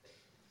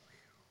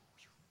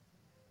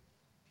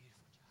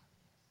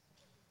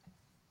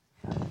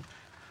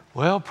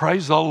Well,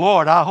 praise the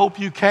Lord. I hope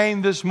you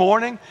came this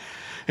morning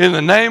in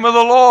the name of the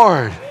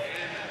Lord,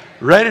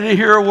 ready to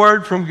hear a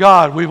word from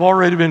God. We've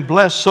already been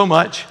blessed so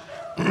much.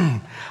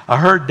 I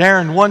heard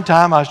Darren one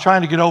time. I was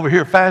trying to get over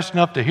here fast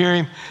enough to hear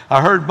him.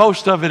 I heard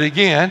most of it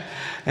again,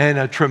 and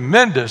a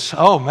tremendous,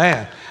 and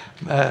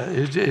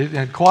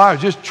choir,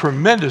 just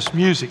tremendous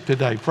music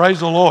today.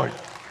 Praise the Lord.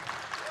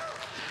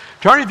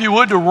 Turn, if you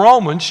would, to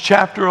Romans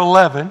chapter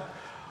 11.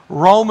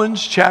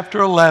 Romans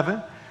chapter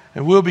 11.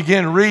 And we'll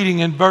begin reading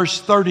in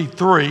verse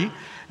 33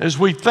 as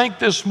we think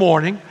this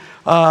morning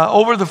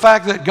over the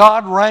fact that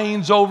God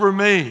reigns over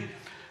me.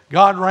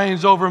 God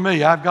reigns over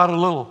me. I've got a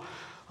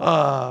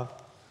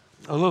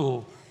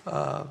little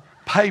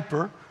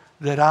paper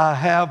that I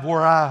have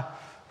where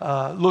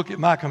I look at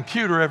my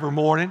computer every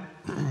morning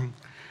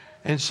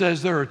and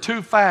says there are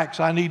two facts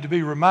I need to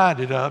be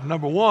reminded of.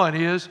 Number one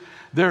is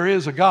there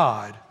is a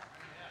God.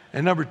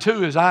 And number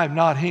two is I am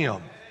not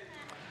Him.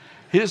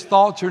 His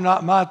thoughts are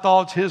not my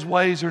thoughts. His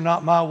ways are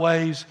not my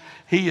ways.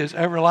 He is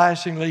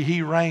everlastingly.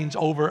 He reigns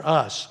over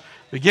us.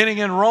 Beginning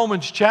in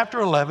Romans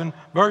chapter 11,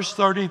 verse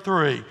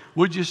 33.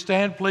 Would you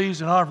stand,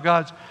 please, in honor of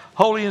God's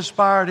holy,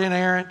 inspired,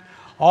 inerrant,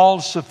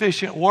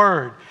 all-sufficient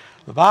word.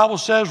 The Bible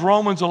says,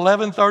 Romans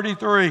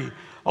 11:33,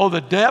 "Oh,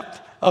 the depth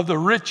of the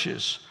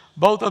riches,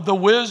 both of the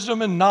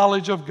wisdom and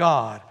knowledge of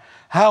God.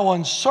 How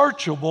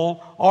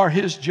unsearchable are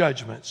His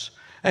judgments,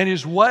 and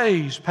His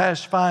ways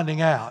past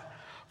finding out.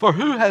 For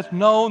who hath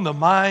known the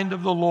mind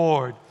of the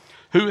Lord?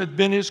 Who hath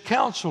been His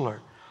counselor?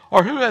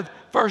 Or who hath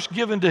first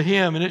given to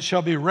Him, and it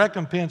shall be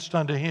recompensed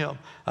unto Him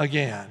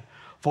again?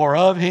 For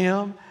of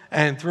Him,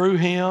 and through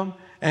Him,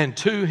 and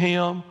to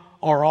Him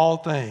are all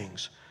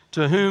things,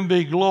 to whom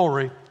be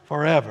glory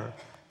forever.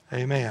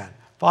 Amen."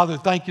 Father,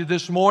 thank you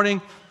this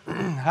morning.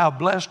 How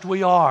blessed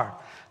we are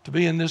to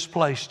be in this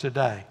place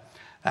today.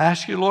 I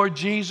ask you, Lord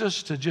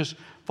Jesus, to just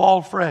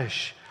fall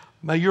fresh.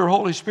 May your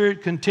Holy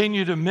Spirit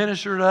continue to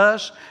minister to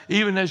us,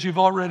 even as you've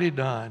already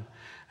done.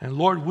 And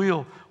Lord,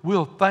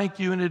 we'll thank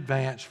you in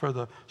advance for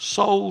the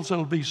souls that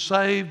will be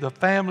saved, the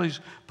families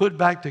put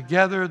back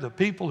together, the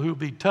people who will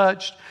be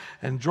touched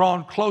and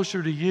drawn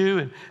closer to you,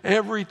 and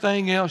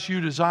everything else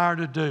you desire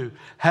to do.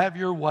 Have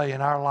your way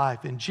in our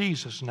life. In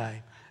Jesus'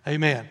 name,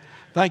 amen.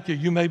 Thank you.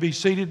 You may be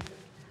seated.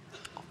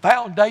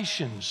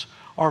 Foundations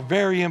are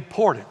very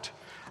important.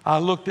 I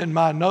looked in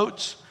my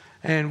notes,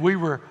 and we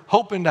were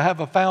hoping to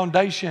have a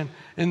foundation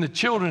in the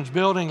children's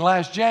building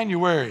last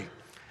January.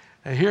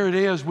 And here it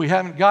is. We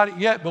haven't got it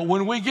yet, but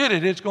when we get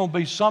it, it's going to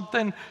be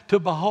something to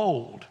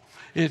behold.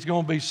 It's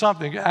going to be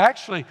something.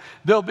 Actually,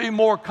 there'll be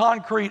more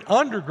concrete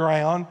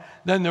underground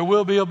than there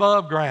will be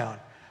above ground,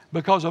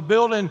 because a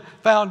building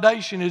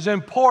foundation is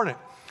important.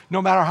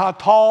 No matter how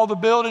tall the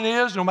building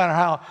is, no matter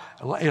how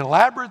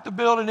elaborate the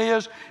building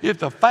is, if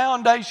the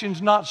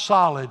foundation's not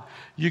solid,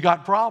 you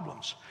got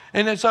problems.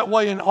 And it's that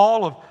way in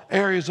all of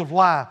areas of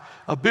life.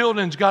 A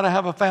building's got to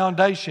have a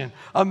foundation.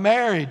 A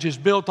marriage is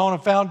built on a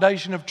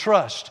foundation of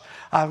trust.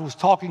 I was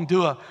talking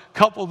to a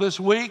couple this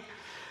week,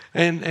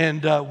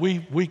 and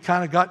we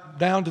kind of got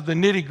down to the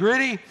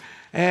nitty-gritty,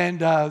 and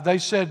they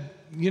said,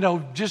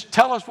 just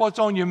tell us what's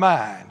on your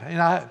mind.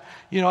 And I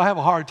have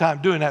a hard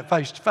time doing that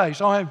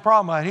face-to-face. I don't have a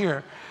problem out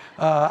here.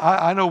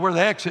 I know where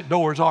the exit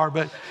doors are,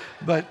 but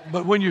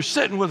when you're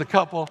sitting with a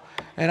couple,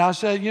 and I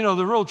said,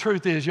 the real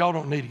truth is y'all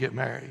don't need to get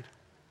married.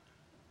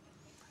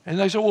 And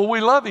they said, well,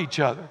 we love each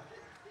other.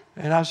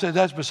 And I said,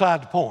 that's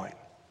beside the point.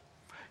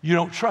 You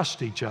don't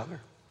trust each other.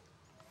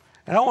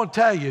 And I want to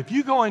tell you, if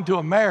you go into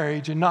a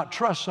marriage and not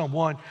trust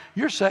someone,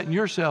 you're setting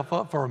yourself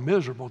up for a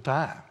miserable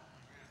time.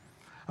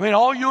 I mean,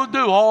 all you'll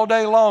do all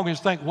day long is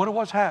think, wonder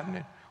what's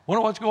happening,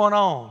 wonder what's going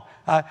on.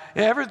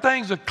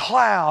 Everything's a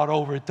cloud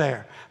over it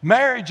there.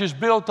 Marriage is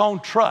built on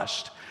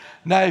trust.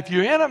 Now, if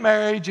you're in a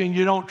marriage and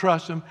you don't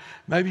trust them,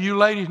 maybe you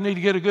ladies need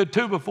to get a good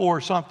 2x4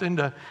 or something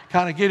to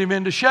kind of get him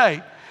into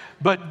shape.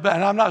 But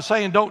I'm not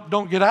saying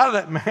don't get out of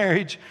that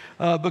marriage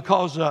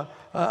because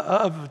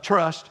of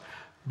trust.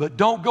 But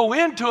don't go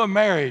into a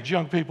marriage,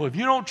 young people. If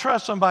you don't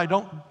trust somebody,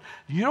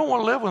 you don't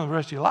want to live with them the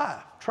rest of your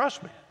life.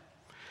 Trust me.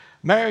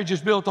 Marriage is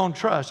built on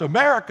trust.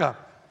 America,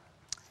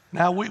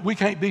 now we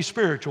can't be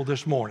spiritual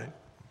this morning.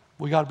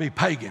 We got to be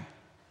pagan.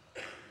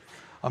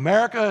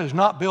 America is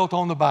not built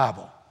on the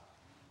Bible.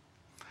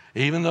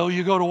 Even though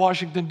you go to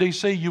Washington,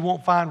 D.C., you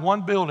won't find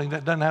one building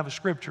that doesn't have a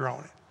scripture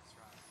on it.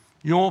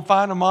 You won't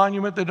find a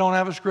monument that don't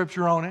have a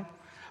scripture on it.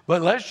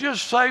 But let's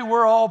just say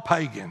we're all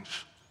pagans.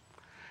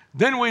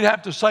 Then we'd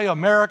have to say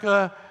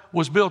America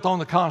was built on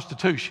the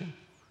Constitution.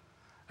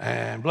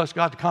 And bless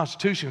God, the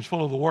Constitution is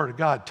full of the Word of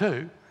God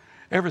too.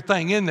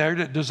 Everything in there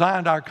that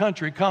designed our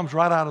country comes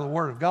right out of the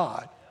Word of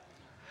God.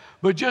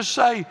 But just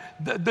say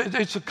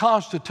it's the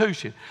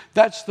Constitution.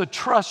 That's the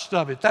trust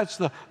of it. That's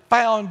the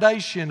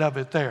foundation of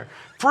it there.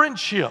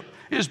 Friendship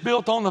is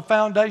built on the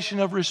foundation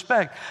of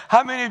respect.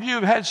 How many of you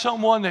have had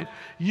someone that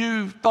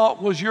you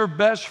thought was your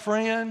best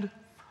friend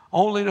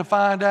only to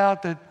find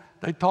out that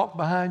they talked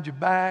behind your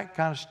back,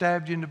 kind of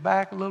stabbed you in the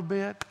back a little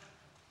bit?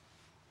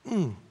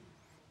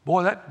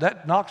 Boy,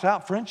 that knocks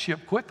out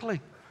friendship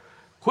quickly.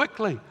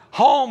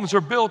 Homes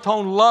are built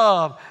on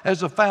love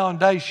as a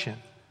foundation.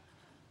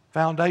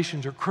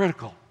 Foundations are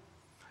critical.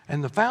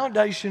 And the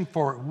foundation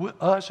for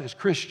us as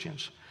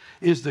Christians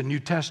is the New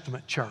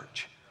Testament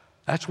church.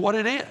 That's what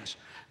it is.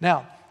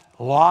 Now,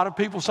 a lot of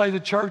people say the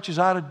church is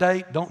out of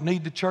date, don't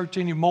need the church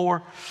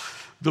anymore.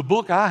 The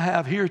book I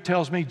have here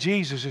tells me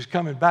Jesus is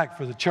coming back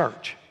for the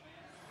church.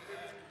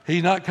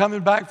 He's not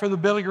coming back for the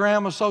Billy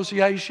Graham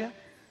Association.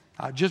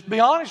 I'll just be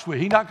honest with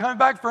you. He's not coming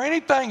back for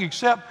anything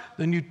except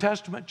the New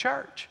Testament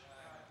church.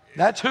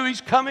 That's who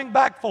he's coming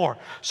back for.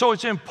 So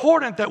it's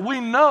important that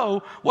we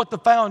know what the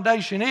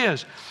foundation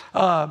is.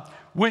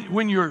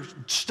 When you're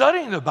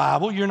studying the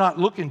Bible, you're not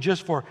looking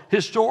just for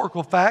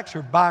historical facts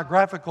or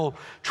biographical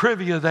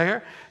trivia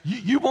there.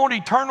 You want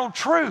eternal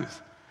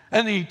truth.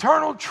 And the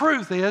eternal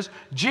truth is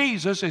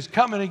Jesus is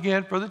coming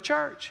again for the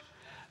church.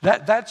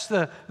 That's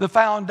the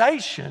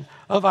foundation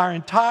of our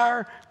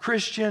entire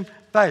Christian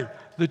faith,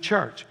 the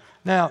church.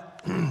 Now,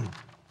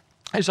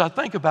 as I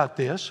think about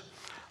this,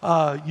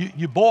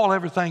 you boil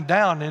everything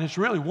down, and it's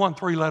really one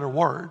three-letter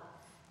word,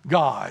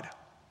 God.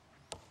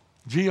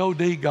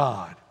 G-O-D,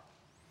 God.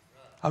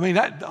 I mean,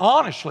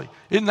 honestly,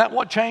 isn't that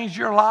what changed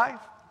your life?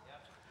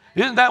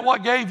 Isn't that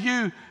what gave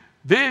you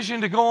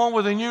vision to go on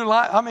with a new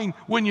life? I mean,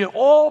 when you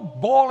all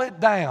boil it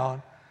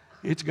down,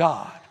 it's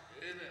God.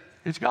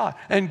 It's God.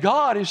 And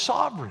God is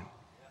sovereign.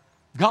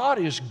 God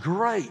is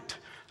great.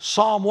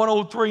 Psalm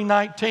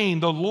 103:19,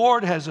 the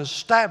Lord has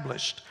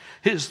established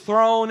his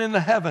throne in the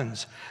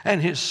heavens,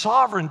 and his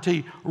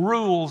sovereignty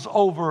rules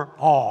over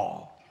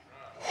all.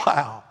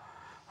 Wow.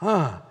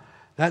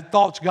 That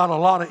thought's got a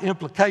lot of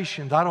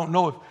implications. I don't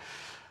know if,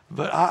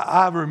 but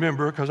I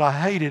remember because I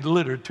hated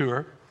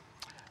literature.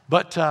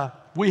 But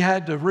we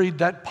had to read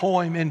that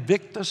poem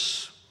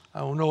Invictus. I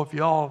don't know if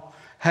y'all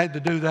had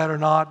to do that or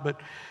not, but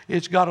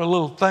it's got a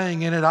little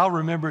thing in it. I'll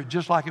remember it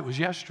just like it was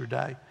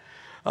yesterday.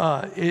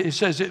 It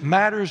says, it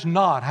matters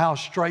not how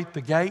straight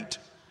the gate,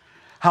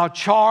 how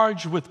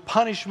charged with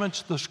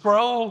punishments the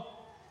scroll.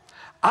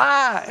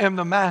 I am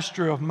the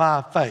master of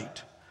my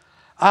fate.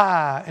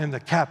 I am the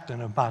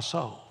captain of my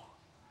soul.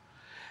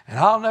 And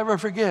I'll never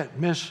forget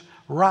Miss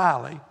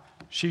Riley.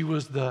 She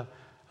was the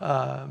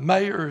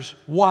mayor's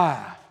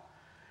wife.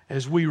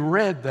 As we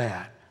read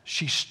that,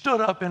 she stood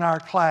up in our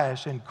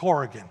class in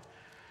Corrigan,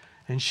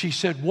 and she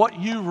said, what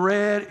you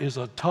read is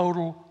a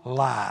total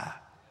lie.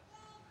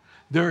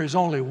 There is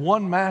only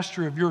one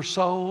master of your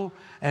soul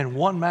and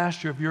one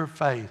master of your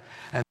faith,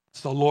 and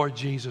that's the Lord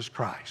Jesus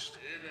Christ.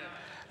 Amen.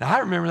 Now, I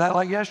remember that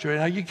like yesterday.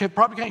 Now, you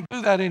probably can't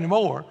do that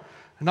anymore.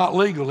 Not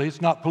legally.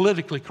 It's not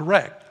politically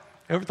correct.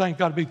 Everything's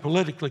got to be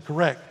politically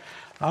correct.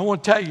 I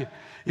want to tell you,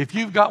 if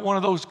you've got one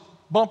of those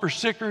bumper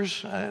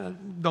stickers,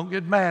 don't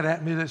get mad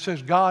at me, that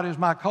says, God is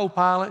my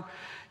co-pilot,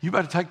 you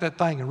better take that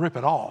thing and rip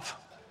it off.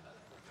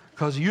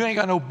 Because you ain't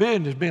got no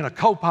business being a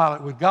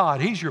co-pilot with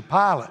God. He's your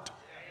pilot.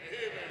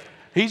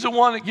 He's the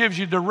one that gives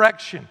you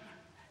direction.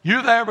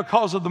 You're there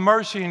because of the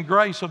mercy and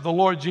grace of the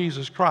Lord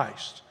Jesus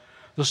Christ.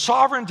 The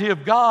sovereignty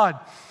of God,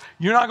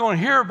 you're not going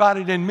to hear about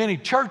it in many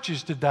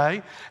churches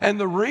today. And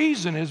the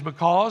reason is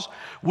because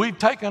we've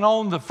taken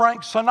on the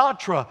Frank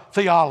Sinatra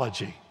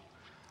theology.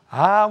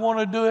 I want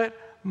to do it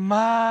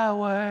my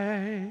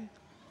way.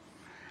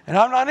 And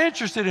I'm not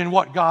interested in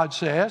what God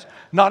says,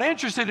 not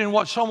interested in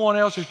what someone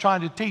else is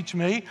trying to teach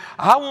me.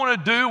 I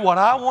want to do what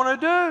I want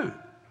to do.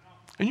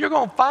 And you're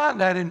going to find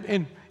that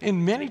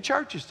in many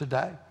churches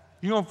today.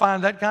 You're going to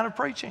find that kind of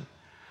preaching.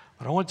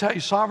 But I want to tell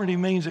you, sovereignty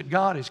means that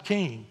God is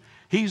king.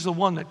 He's the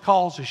one that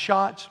calls the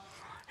shots.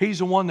 He's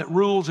the one that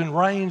rules and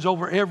reigns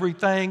over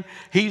everything.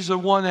 He's the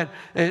one that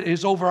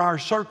is over our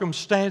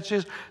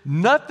circumstances.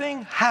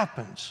 Nothing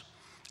happens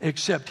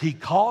except he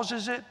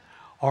causes it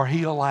or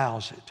he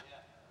allows it.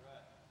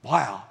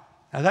 Wow.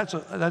 Now that's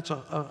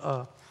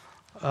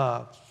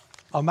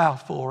a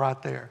mouthful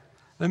right there.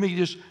 Let me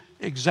just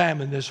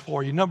examine this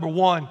for you. Number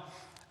one,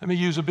 let me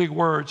use a big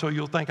word so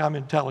you'll think I'm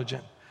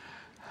intelligent.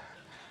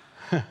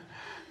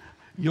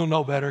 You'll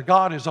know better.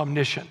 God is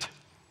omniscient.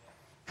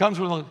 Comes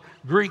with a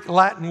Greek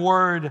Latin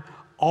word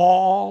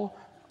all,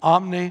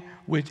 omni,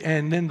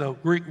 and then the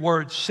Greek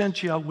word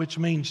sentia, which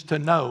means to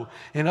know.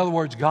 In other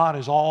words, God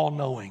is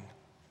all-knowing.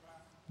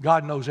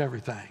 God knows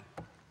everything.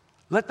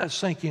 Let that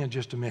sink in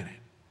just a minute.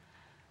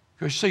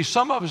 Because, see,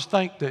 some of us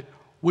think that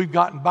we've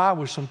gotten by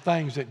with some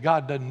things that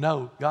God doesn't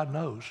know. God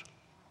knows.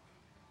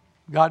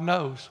 God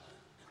knows.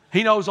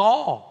 He knows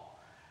all.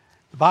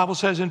 The Bible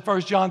says in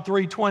 1 John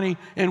 3:20,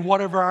 in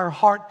whatever our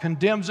heart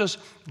condemns us,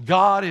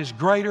 God is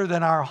greater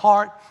than our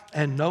heart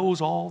and knows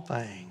all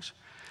things.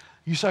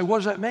 You say, what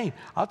does that mean?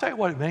 I'll tell you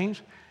what it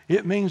means.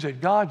 It means that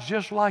God's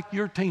just like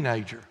your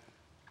teenager.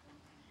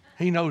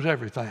 He knows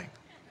everything.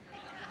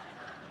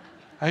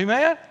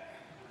 Amen?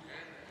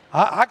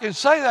 I can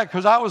say that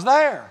because I was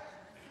there.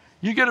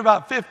 You get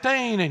about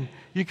 15 and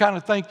you kind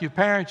of think your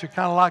parents are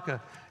kind of like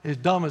as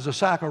dumb as a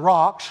sack of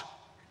rocks.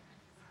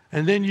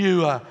 And then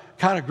you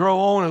kind of grow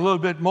on a little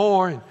bit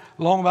more, and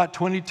along about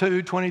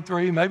 22,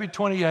 23, maybe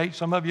 28,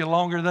 some of you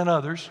longer than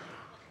others.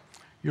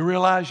 You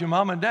realize your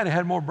mom and daddy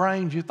had more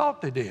brains than you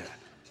thought they did.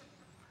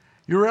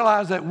 You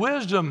realize that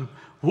wisdom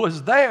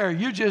was there,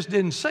 you just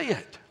didn't see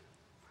it.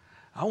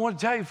 I want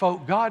to tell you,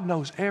 folks, God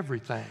knows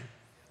everything.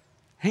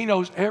 He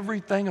knows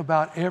everything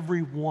about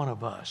every one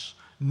of us.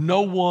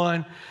 No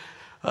one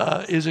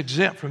is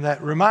exempt from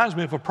that. It reminds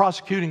me of a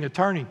prosecuting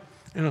attorney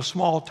in a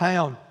small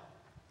town.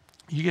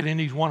 You get in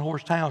these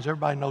one-horse towns,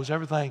 everybody knows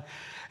everything.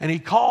 And he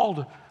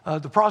called,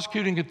 the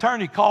prosecuting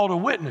attorney called a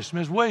witness,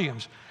 Ms.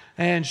 Williams.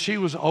 And she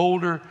was an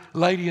older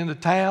lady in the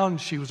town.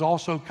 She was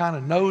also kind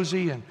of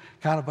nosy and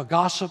kind of a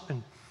gossip.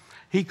 And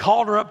he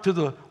called her up to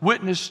the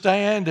witness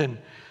stand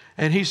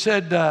and he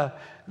said,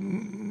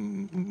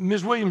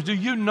 Ms. Williams, do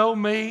you know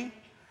me?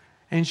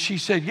 And she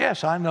said,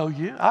 yes, I know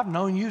you. I've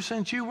known you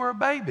since you were a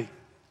baby.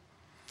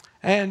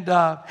 And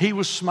he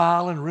was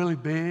smiling really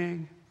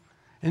big.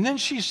 And then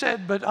she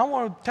said, but I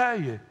want to tell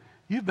you,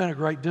 you've been a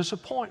great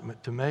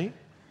disappointment to me.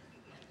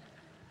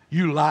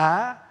 You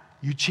lie,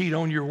 you cheat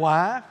on your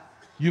wife,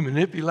 you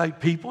manipulate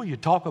people, you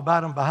talk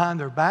about them behind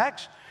their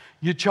backs,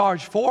 you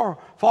charge far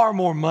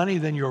more money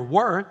than you're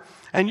worth,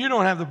 and you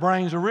don't have the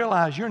brains to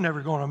realize you're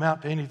never going to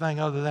amount to anything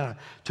other than a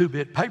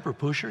 2-bit paper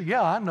pusher.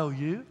 Yeah, I know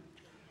you.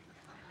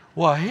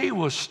 Well, he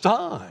was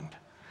stunned,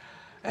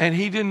 and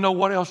he didn't know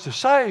what else to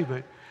say,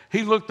 but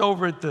he looked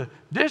over at the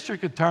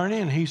district attorney,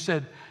 and he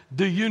said,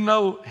 do you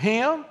know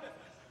him?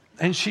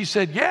 And she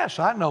said, yes,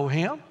 I know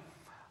him.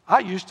 I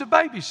used to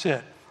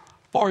babysit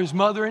for his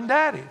mother and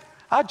daddy.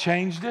 I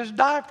changed his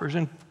diapers,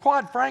 and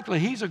quite frankly,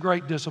 he's a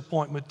great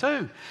disappointment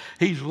too.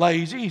 He's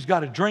lazy, he's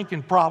got a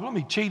drinking problem,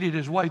 he cheated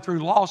his way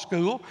through law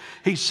school,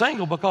 he's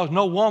single because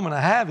no woman will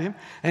have him,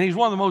 and he's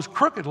one of the most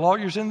crooked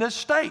lawyers in this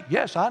state.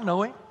 Yes, I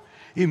know him.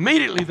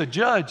 Immediately the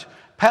judge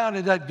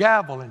pounded that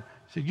gavel and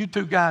said, you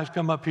two guys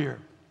come up here.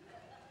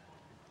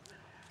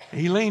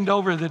 He leaned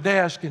over the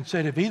desk and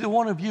said, if either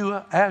one of you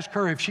ask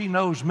her if she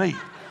knows me,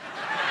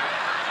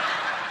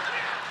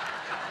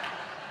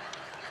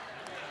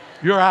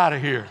 you're out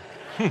of here.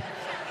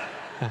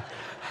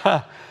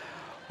 But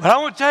I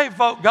want to tell you,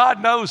 folks,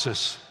 God knows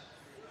us.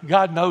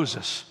 God knows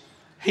us.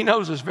 He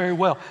knows us very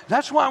well.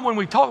 That's why when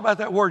we talk about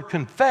that word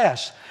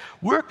confess,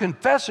 we're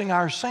confessing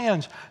our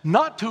sins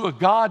not to a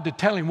God to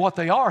tell him what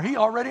they are. He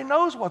already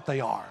knows what they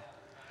are.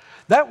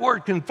 That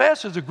word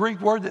confess is a Greek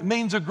word that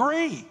means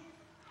agree.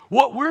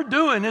 What we're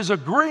doing is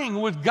agreeing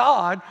with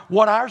God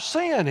what our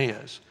sin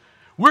is.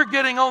 We're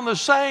getting on the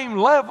same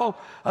level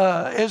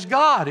as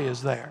God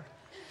is there.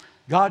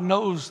 God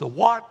knows the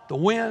what, the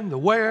when, the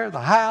where,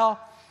 the how.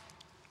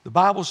 The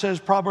Bible says,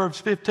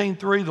 Proverbs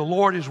 15:3, the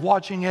Lord is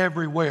watching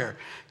everywhere,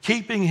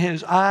 keeping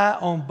his eye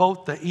on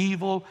both the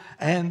evil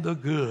and the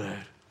good.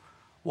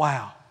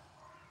 Wow.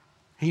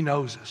 He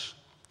knows us,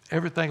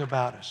 everything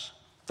about us.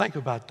 Think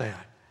about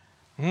that.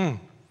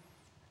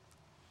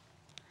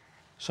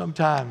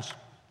 Sometimes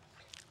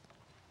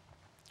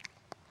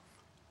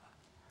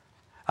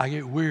I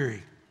get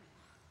weary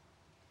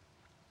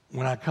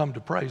when I come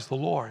to praise the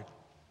Lord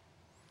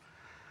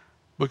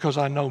because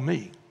I know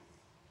me.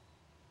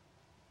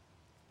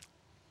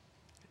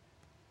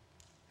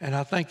 And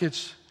I think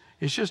it's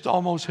just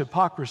almost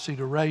hypocrisy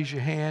to raise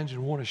your hands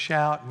and want to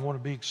shout and want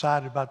to be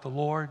excited about the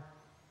Lord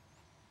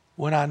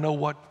when I know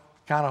what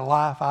kind of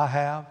life I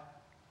have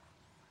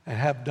and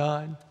have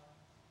done.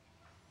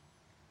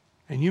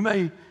 And you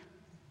may,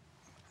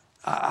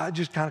 I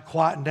just kind of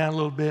quieten down a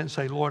little bit and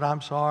say, Lord,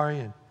 I'm sorry.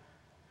 And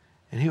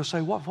he'll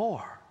say, what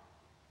for?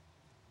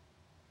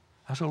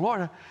 I said,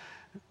 Lord,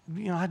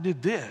 I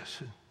did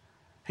this.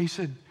 He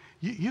said,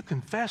 you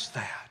confess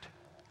that.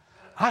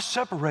 I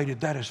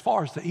separated that as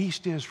far as the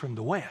east is from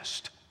the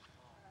west.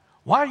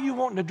 Why are you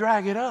wanting to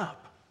drag it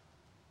up?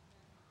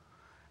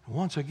 And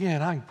once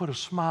again, I can put a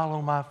smile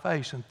on my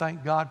face and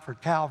thank God for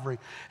Calvary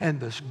and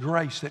this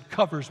grace that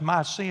covers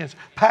my sins,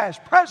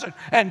 past, present,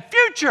 and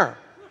future.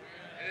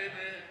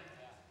 Amen.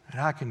 And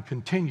I can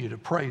continue to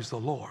praise the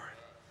Lord.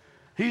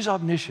 He's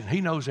omniscient.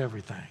 He knows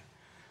everything.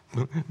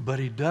 But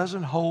he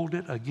doesn't hold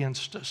it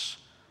against us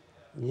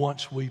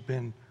once we've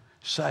been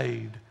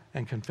saved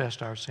and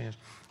confessed our sins.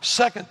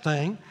 Second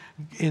thing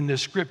in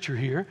this scripture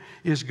here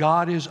is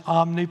God is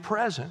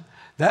omnipresent.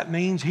 That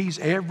means he's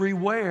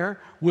everywhere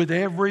with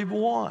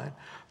everyone.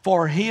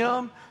 For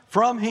him,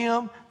 from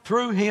him,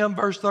 through him,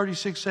 verse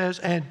 36 says,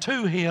 and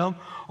to him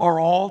are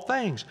all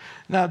things.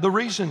 Now, the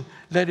reason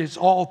that it's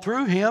all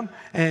through him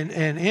and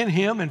in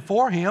him and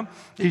for him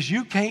is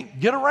you can't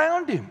get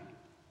around him.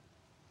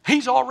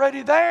 He's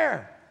already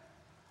there.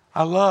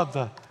 I love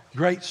the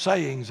great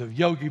sayings of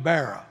Yogi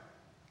Berra.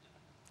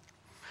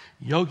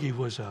 Yogi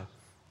was a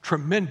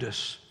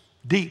tremendous,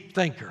 deep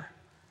thinker.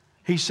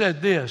 He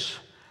said this,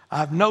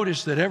 I've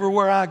noticed that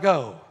everywhere I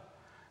go,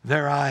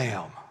 there I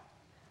am.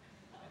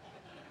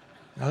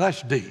 Now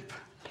that's deep.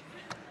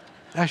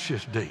 That's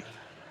just deep.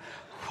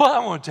 Well,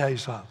 I want to tell you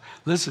something.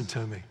 Listen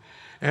to me.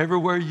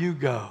 Everywhere you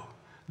go,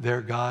 there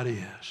God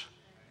is.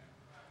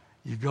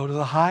 You go to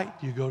the height,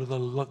 you go to the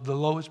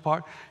lowest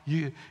part.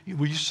 You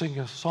sing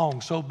a song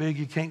so big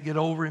you can't get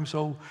over him,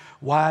 so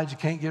wide you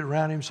can't get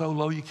around him, so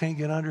low you can't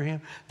get under him.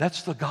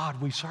 That's the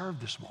God we serve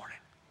this morning.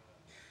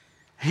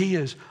 He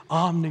is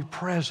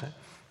omnipresent.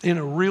 in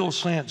a real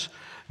sense,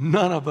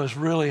 none of us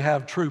really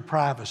have true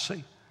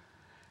privacy.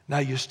 Now,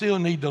 you still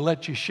need to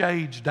let your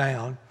shades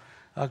down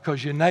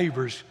because your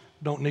neighbors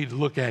don't need to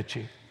look at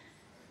you.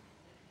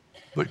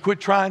 But quit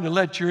trying to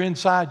let your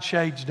inside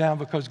shades down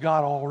because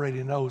God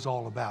already knows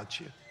all about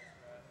you.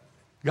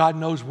 God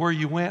knows where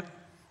you went,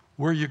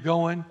 where you're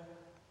going,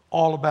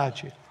 all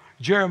about you.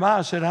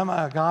 Jeremiah said, am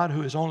I a God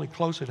who is only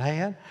close at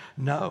hand?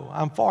 No,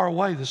 I'm far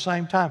away at the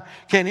same time.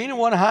 Can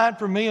anyone hide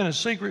from me in a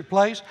secret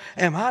place?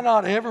 Am I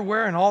not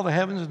everywhere in all the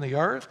heavens and the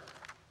earth?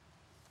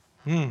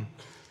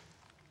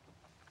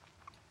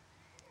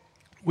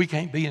 We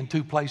can't be in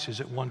two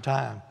places at one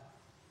time.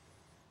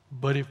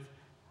 But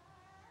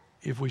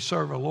if we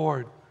serve a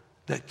Lord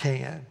that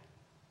can,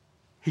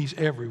 He's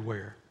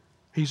everywhere.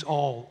 He's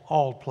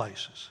all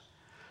places.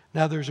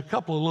 Now, there's a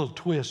couple of little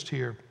twists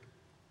here.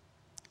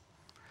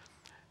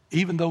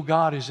 Even though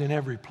God is in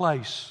every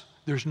place,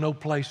 there's no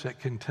place that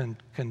can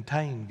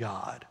contain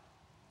God.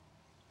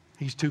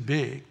 He's too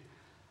big.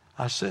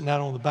 I was sitting out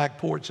on the back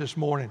porch this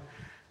morning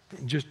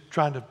just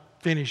trying to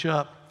finish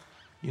up.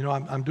 You know,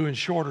 I'm doing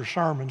shorter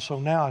sermons, so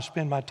now I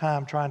spend my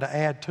time trying to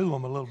add to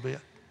them a little bit.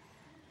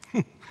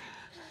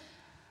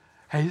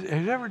 Has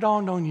it ever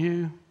dawned on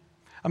you?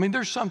 I mean,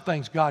 there's some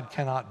things God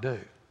cannot do.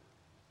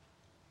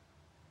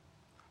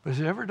 But has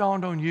it ever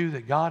dawned on you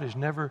that God has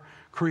never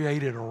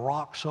created a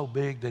rock so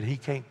big that He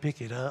can't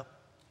pick it up?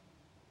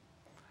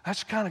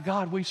 That's the kind of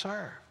God we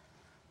serve.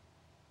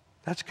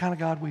 That's the kind of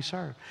God we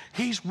serve.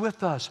 He's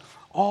with us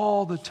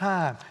all the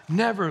time,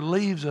 never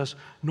leaves us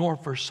nor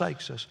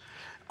forsakes us.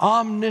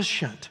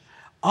 Omniscient,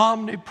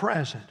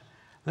 omnipresent.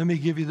 Let me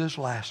give you this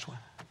last one.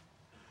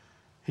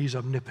 He's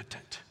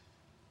omnipotent.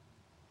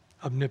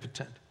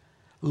 Omnipotent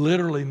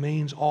literally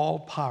means all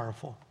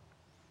powerful.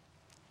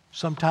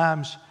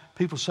 Sometimes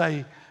people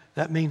say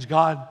that means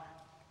God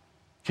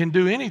can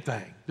do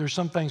anything. There's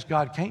some things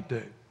God can't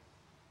do.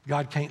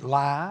 God can't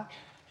lie.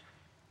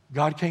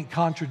 God can't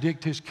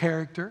contradict His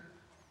character.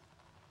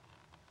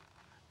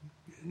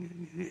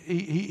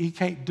 He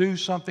can't do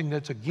something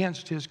that's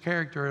against His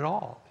character at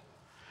all.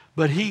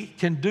 But He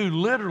can do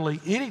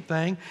literally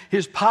anything.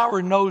 His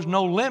power knows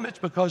no limits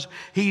because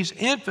He's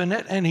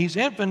infinite and He's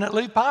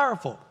infinitely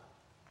powerful.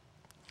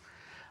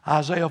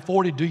 Isaiah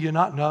 40, do you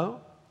not know?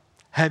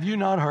 Have you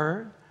not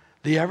heard?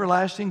 The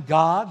everlasting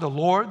God, the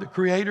Lord, the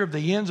creator of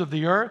the ends of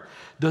the earth,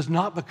 does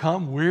not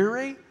become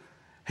weary.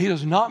 He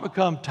does not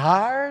become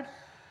tired.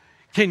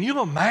 Can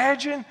you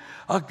imagine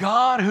a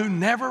God who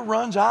never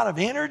runs out of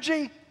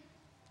energy?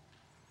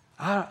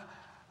 I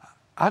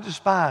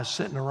despise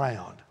sitting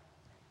around.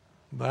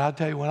 But I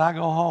tell you, when I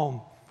go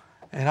home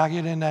and I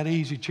get in that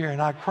easy chair and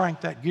I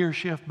crank that gear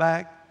shift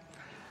back,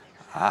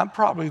 I'm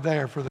probably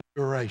there for the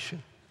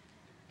duration.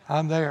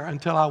 I'm there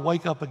until I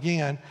wake up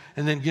again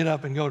and then get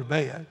up and go to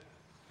bed.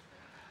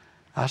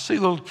 I see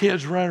little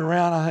kids running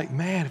around. I think,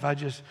 man, if I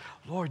just,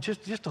 Lord,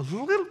 just a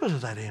little bit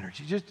of that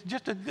energy,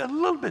 just a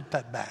little bit of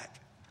that back.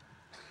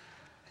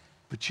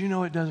 But you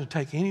know, it doesn't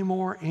take any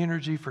more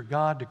energy for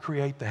God to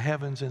create the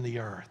heavens and the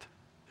earth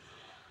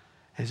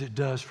as it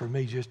does for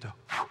me just to,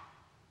 whew.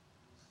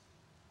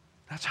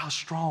 That's how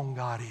strong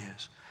God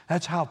is.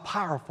 That's how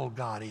powerful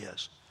God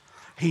is.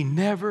 He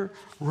never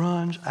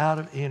runs out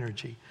of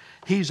energy.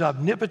 He's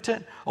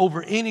omnipotent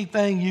over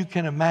anything you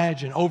can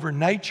imagine. Over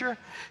nature,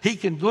 He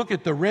can look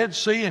at the Red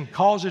Sea and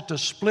cause it to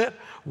split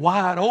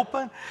wide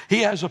open.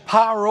 He has a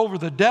power over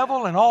the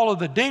devil and all of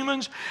the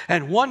demons.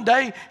 And one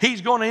day, He's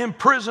going to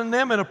imprison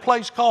them in a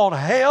place called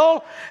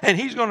hell. And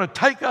He's going to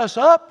take us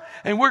up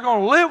and we're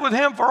going to live with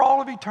Him for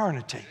all of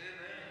eternity.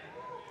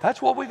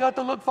 That's what we got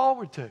to look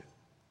forward to.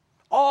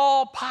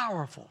 All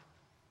powerful.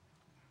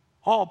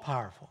 All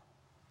powerful.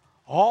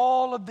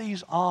 All of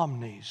these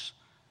omnis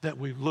that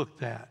we've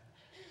looked at,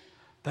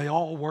 they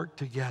all work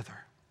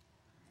together.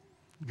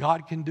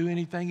 God can do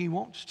anything He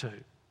wants to.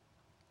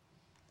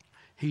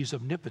 He's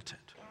omnipotent.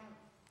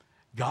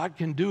 God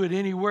can do it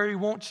anywhere He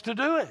wants to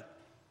do it.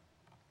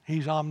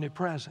 He's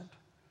omnipresent.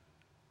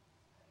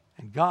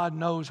 And God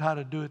knows how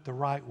to do it the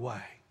right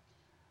way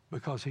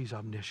because He's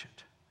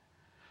omniscient.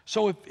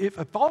 So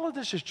if all of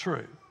this is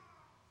true,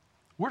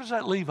 where does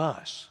that leave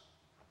us?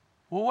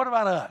 Well, what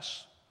about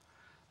us?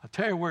 I'll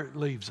tell you where it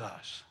leaves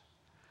us.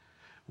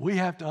 We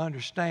have to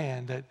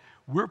understand that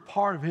we're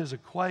part of His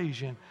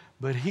equation,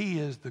 but He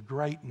is the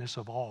greatness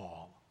of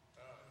all.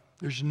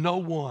 There's no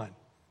one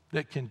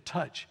that can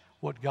touch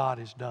what God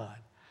has done.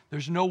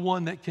 There's no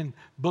one that can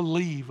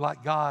believe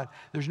like God.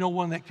 There's no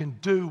one that can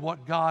do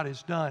what God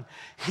has done.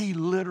 He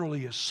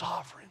literally is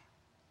sovereign.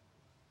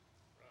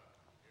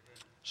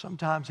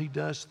 Sometimes He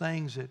does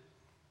things that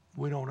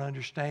we don't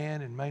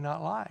understand and may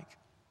not like.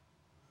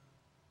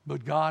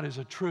 But God is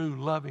a true,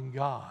 loving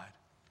God.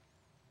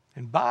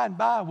 And by and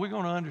by, we're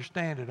going to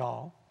understand it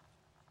all.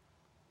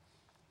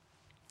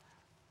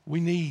 We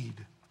need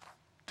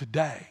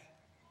today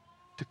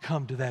to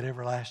come to that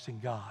everlasting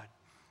God.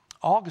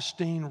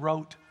 Augustine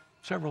wrote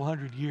several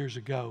hundred years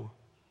ago,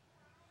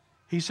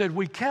 he said,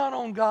 we count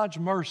on God's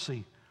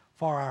mercy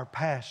for our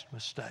past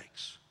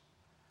mistakes.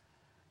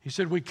 He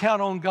said, we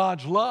count on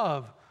God's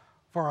love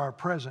for our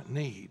present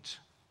needs,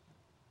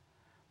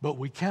 but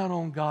we count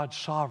on God's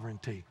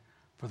sovereignty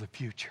for the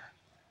future.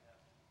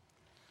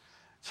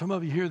 Some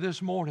of you here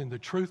this morning, the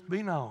truth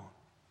be known,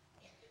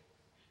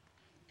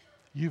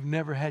 you've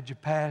never had your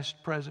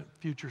past, present,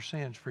 future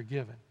sins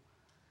forgiven.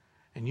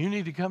 And you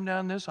need to come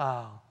down this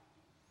aisle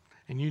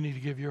and you need to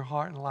give your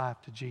heart and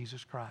life to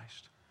Jesus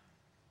Christ.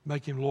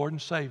 Make Him Lord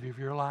and Savior of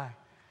your life.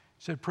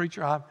 He said,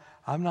 preacher,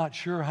 I'm not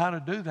sure how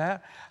to do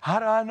that. How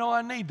do I know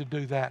I need to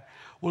do that?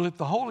 Well, if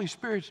the Holy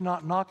Spirit's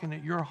not knocking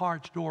at your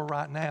heart's door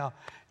right now,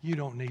 you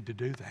don't need to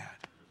do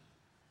that.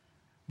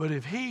 But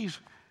if He's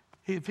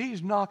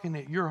knocking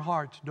at your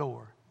heart's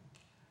door,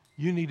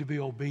 you need to be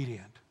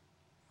obedient.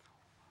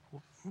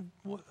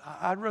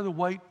 I'd rather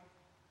wait.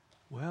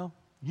 Well,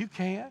 you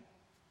can.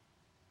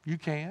 You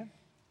can.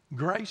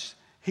 Grace,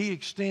 He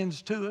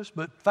extends to us,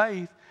 but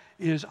faith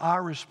is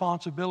our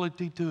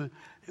responsibility to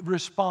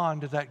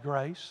respond to that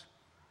grace.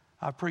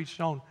 I preached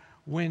on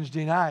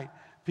Wednesday night.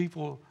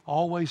 People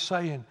always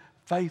saying,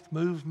 faith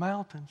moves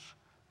mountains.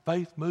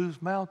 Faith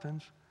moves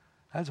mountains.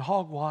 That's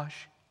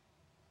hogwash.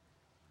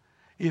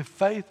 If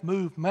faith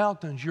moved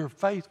mountains, your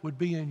faith would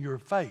be in your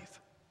faith.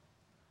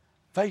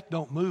 Faith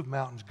don't move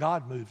mountains.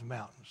 God moves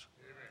mountains.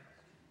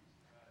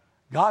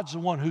 God's the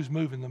one who's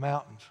moving the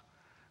mountains.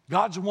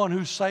 God's the one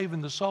who's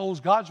saving the souls.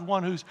 God's the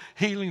one who's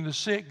healing the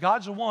sick.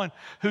 God's the one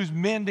who's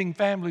mending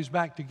families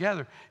back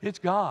together. It's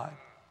God.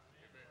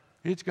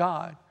 It's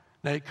God.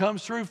 Now, it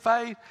comes through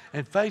faith,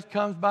 and faith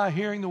comes by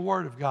hearing the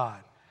Word of God.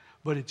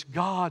 But it's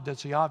God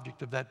that's the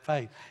object of that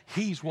faith.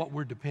 He's what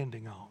we're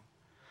depending on.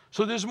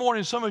 So this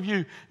morning, some of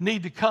you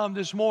need to come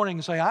this morning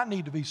and say, I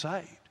need to be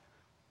saved.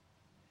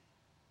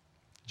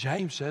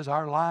 James says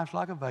our life's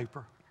like a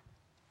vapor.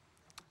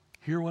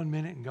 Here 1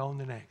 minute and gone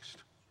the next.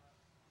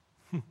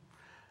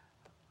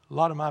 A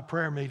lot of my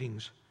prayer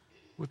meetings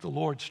with the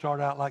Lord start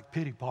out like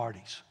pity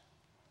parties.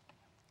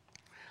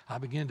 I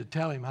begin to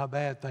tell Him how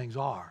bad things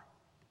are.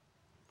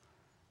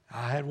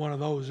 I had one of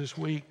those this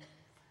week.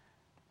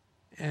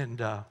 And,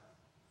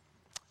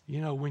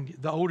 when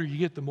the older you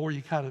get, the more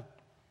you kind of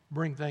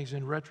bring things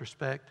in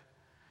retrospect.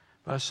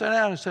 But I sat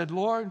down and said,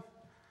 Lord,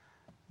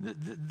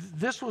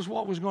 this was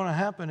what was going to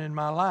happen in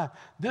my life.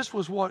 This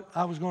was what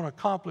I was going to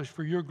accomplish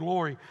for your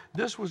glory.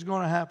 This was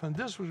going to happen.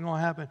 This was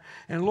going to happen.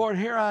 And Lord,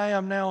 here I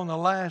am now in the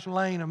last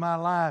lane of my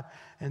life,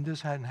 and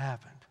this hadn't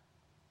happened.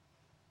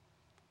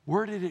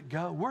 Where did it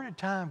go? Where did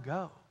time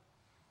go?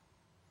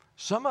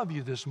 Some of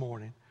you this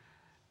morning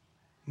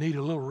need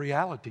a little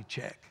reality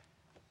check.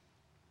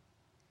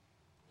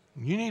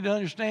 You need to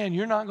understand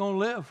you're not going to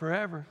live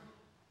forever.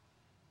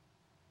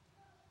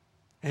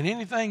 And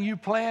anything you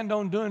planned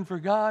on doing for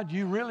God,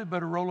 you really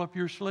better roll up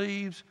your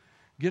sleeves,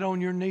 get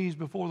on your knees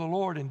before the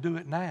Lord and do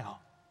it now.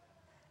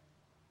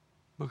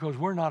 Because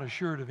we're not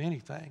assured of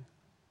anything.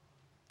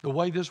 The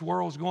way this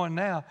world's going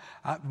now,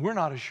 we're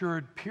not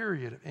assured,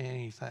 period, of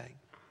anything.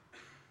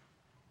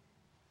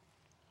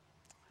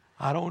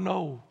 I don't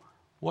know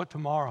what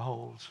tomorrow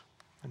holds.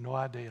 I have no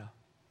idea.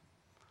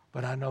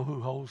 But I know who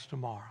holds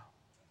tomorrow.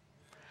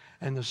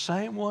 And the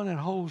same one that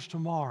holds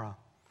tomorrow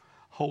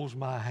holds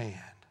my hand.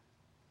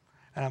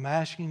 And I'm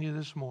asking you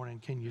this morning,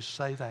 can you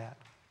say that?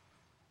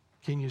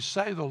 Can you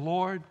say the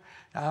Lord?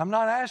 I'm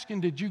not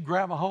asking, did you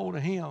grab a hold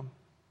of Him?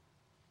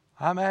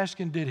 I'm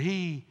asking, did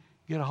He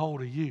get a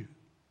hold of you?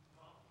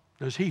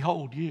 Does He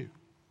hold you?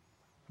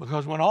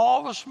 Because when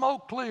all the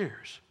smoke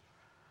clears,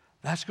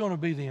 that's going to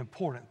be the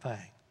important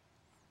thing.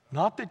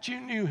 Not that you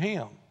knew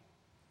Him,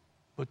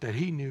 but that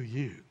He knew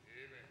you. Amen.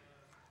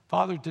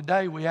 Father,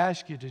 today we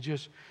ask you to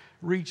just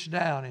reach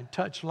down and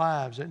touch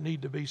lives that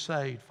need to be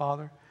saved,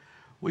 Father.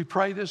 We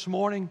pray this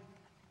morning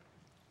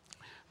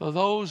for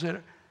those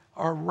that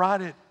are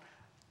right at,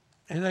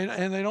 and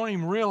they don't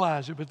even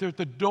realize it, but they're at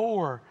the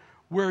door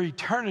where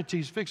eternity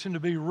is fixing to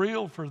be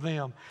real for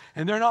them.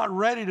 And they're not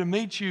ready to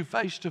meet you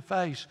face to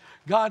face.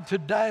 God,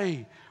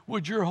 today,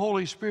 would your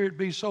Holy Spirit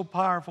be so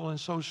powerful and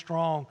so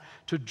strong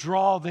to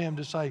draw them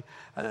to say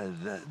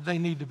they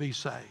need to be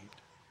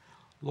saved.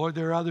 Lord,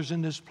 there are others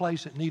in this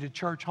place that need a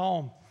church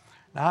home.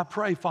 Now I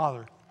pray,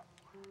 Father,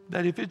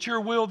 that if it's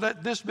your will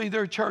that this be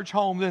their church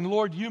home, then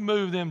Lord, you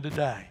move them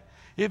today.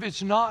 If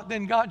it's not,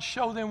 then God,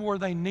 show them where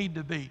they need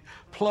to be,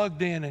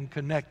 plugged in and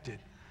connected.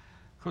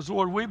 Because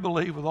Lord, we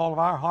believe with all of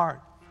our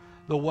heart,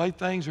 the way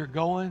things are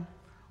going,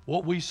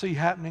 what we see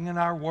happening in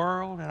our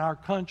world, in our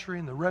country,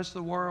 and the rest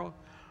of the world,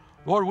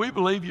 Lord, we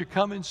believe you're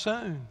coming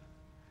soon.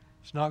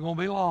 It's not going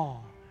to be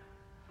long.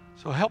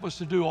 So help us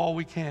to do all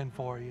we can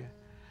for you.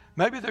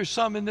 Maybe there's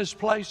some in this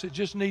place that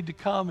just need to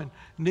come and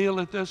kneel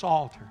at this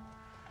altar.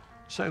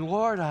 Say,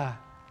 Lord,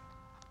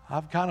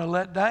 I've kind of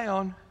let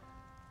down,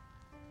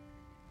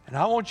 and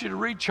I want you to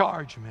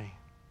recharge me.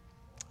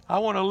 I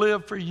want to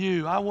live for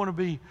you. I want to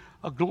be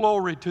a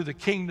glory to the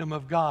kingdom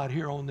of God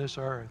here on this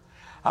earth.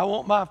 I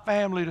want my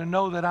family to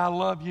know that I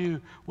love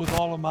you with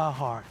all of my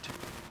heart.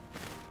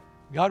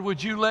 God,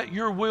 would you let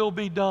your will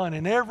be done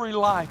in every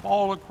life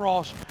all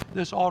across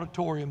this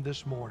auditorium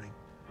this morning?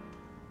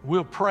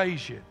 We'll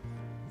praise you.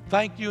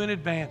 Thank you in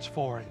advance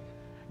for it.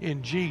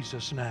 In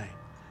Jesus' name.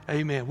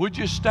 Amen. Would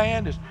you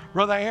stand as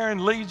Brother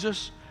Aaron leads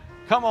us?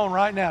 Come on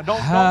right now. Don't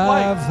wait.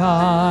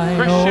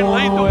 Christian,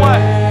 lead the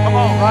way. Come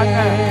on right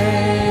now.